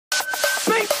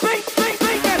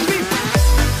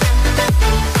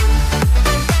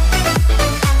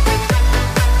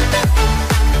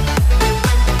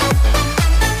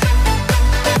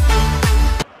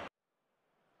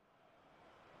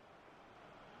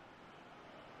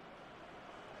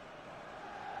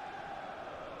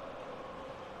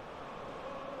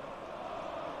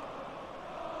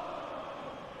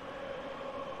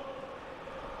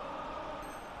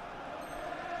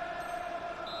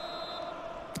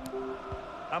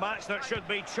A match that should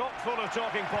be chock full of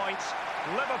talking points.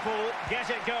 Liverpool get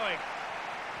it going.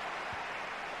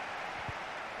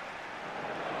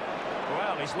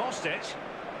 Well, he's lost it.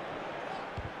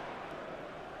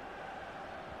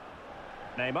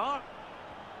 Neymar.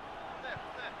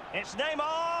 It's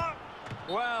Neymar.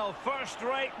 Well,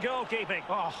 first-rate goalkeeping.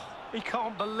 Oh, he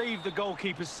can't believe the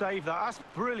goalkeeper saved that. That's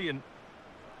brilliant.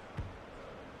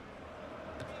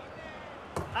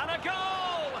 And a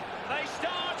goal! They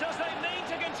start as they mean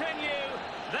to continue.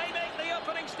 They make the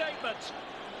opening statement.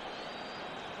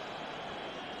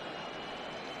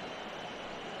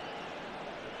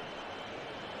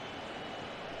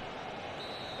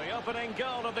 The opening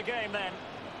goal of the game then.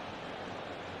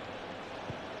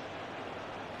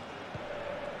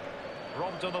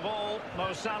 Robbed of the ball,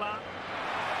 Mo Salah.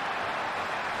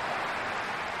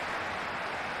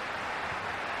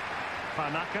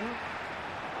 Van Aken.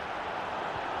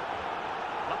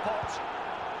 Laporte.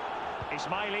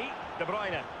 Ismaili. De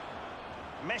Bruyne.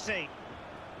 Messi.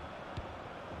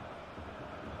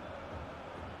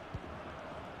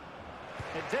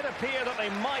 It did appear that they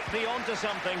might be onto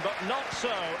something, but not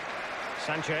so.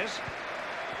 Sanchez.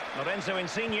 Lorenzo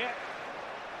Insigne.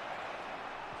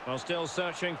 Well, still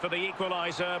searching for the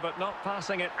equaliser, but not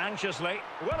passing it anxiously.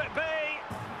 Will it be?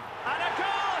 And a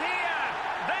goal here!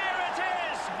 There it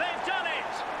is! They've done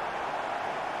it!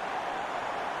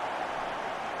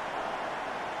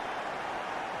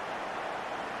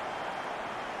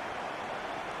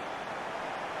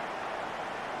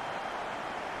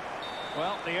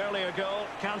 Well, the earlier goal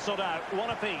cancelled out.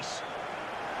 One apiece.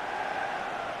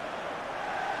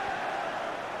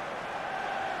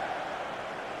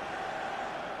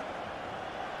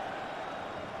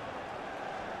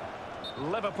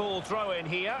 Liverpool throw in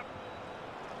here.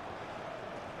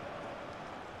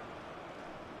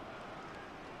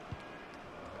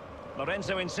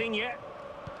 Lorenzo Insigne.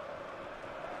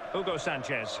 Hugo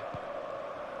Sanchez.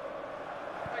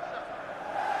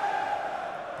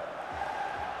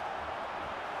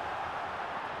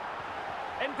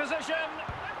 In position.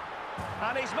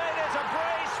 And he's made it a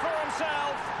brace for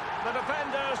himself. The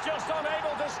defender's just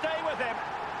unable to stay with him.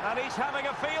 And he's having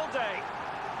a field day.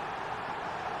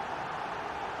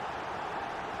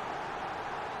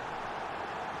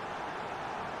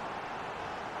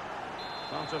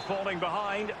 After falling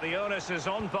behind, the onus is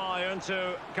on Bayern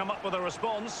to come up with a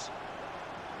response.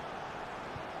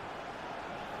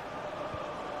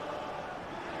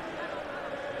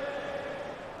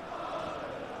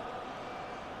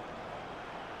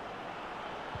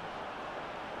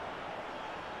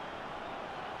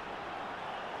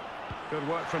 Good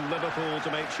work from Liverpool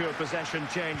to make sure possession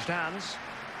changed hands.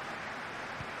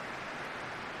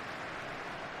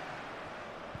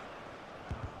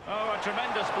 Oh, a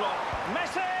tremendous block.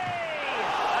 Messi!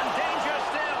 And danger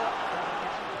still.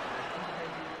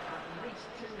 At least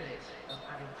 2 minutes of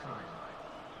added time.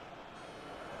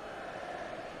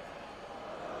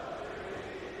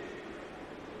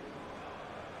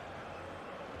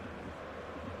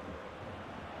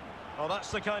 Well,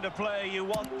 that's the kind of play you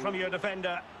want from your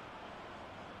defender.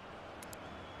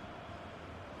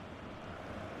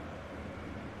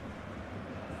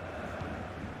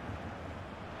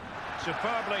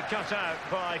 Superbly cut out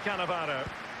by Cannavaro.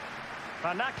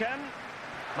 Van Aken.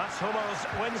 Mats Hummels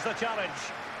wins the challenge.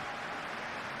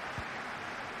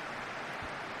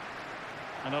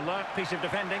 An alert piece of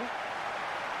defending.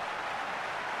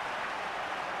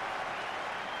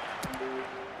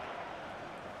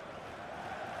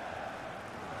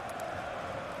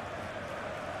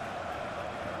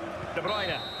 De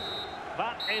Bruyne.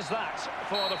 That is that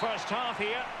for the first half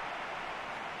here.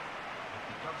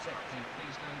 Club secretary,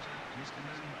 please note, Mr.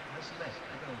 Moon has left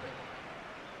the building.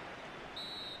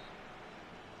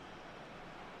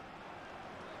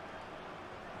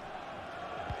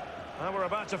 Well, we're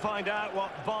about to find out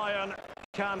what Bayern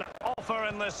can offer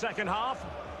in the second half,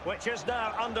 which is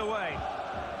now underway.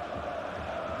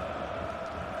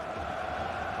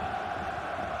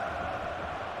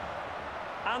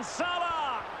 And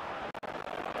Salah!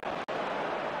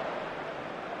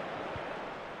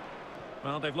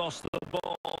 Well, they've lost the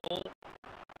ball.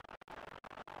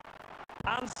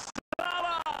 And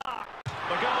Salah!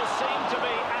 The goal seemed to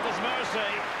be at his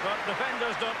mercy, but defending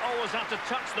Players don't always have to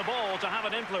touch the ball to have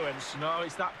an influence. No,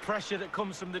 it's that pressure that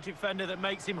comes from the defender that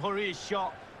makes him hurry his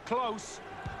shot. Close.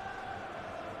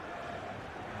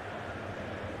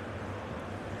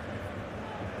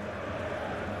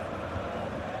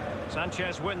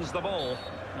 Sanchez wins the ball,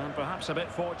 and perhaps a bit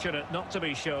fortunate not to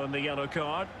be shown the yellow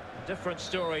card. Different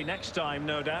story next time,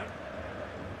 no doubt.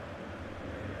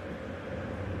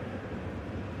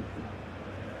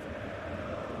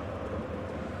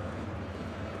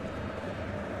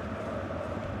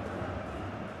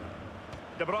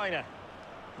 De Bruyne.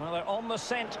 Well, they're on the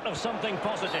scent of something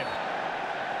positive.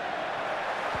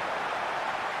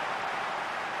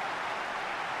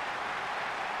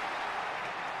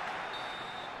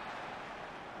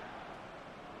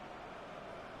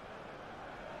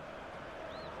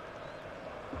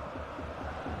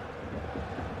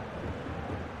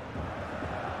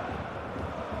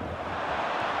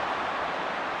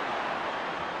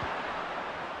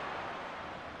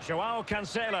 João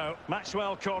Cancelo,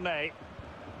 Maxwell Cornet.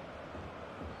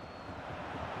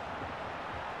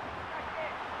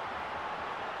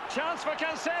 Chance for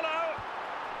Cancelo.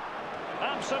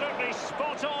 Absolutely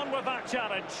spot on with that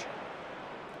challenge.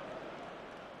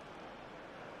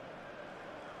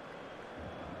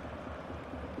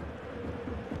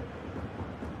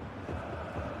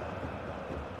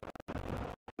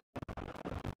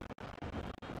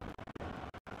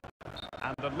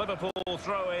 And the Liverpool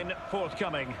throw-in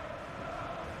forthcoming.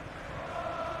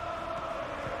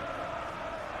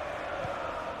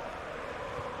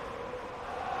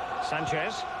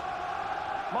 Sanchez.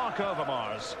 Mark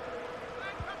Overmars.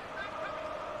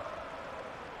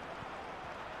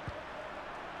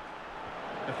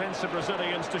 Defensive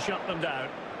Brazilians to shut them down.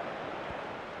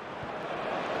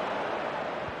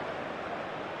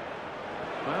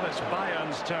 Well, it's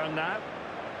Bayern's turn now.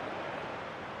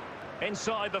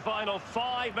 Inside the final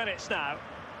 5 minutes now.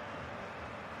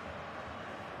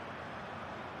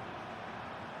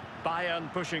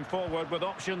 Bayern pushing forward with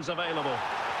options available.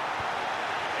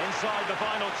 Inside the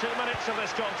final 2 minutes of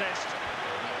this contest.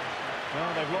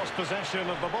 Well, they've lost possession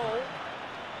of the ball.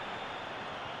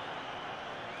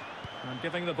 And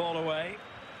giving the ball away.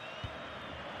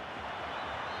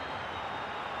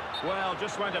 Well,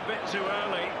 just went a bit too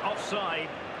early, offside.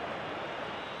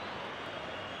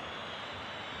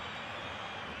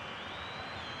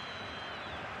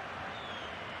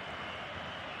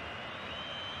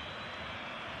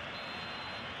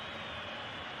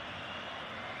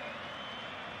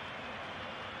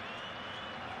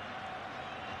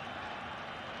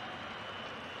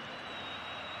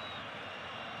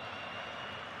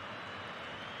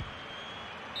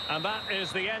 And that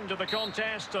is the end of the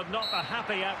contest, and not a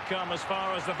happy outcome as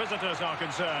far as the visitors are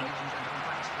concerned.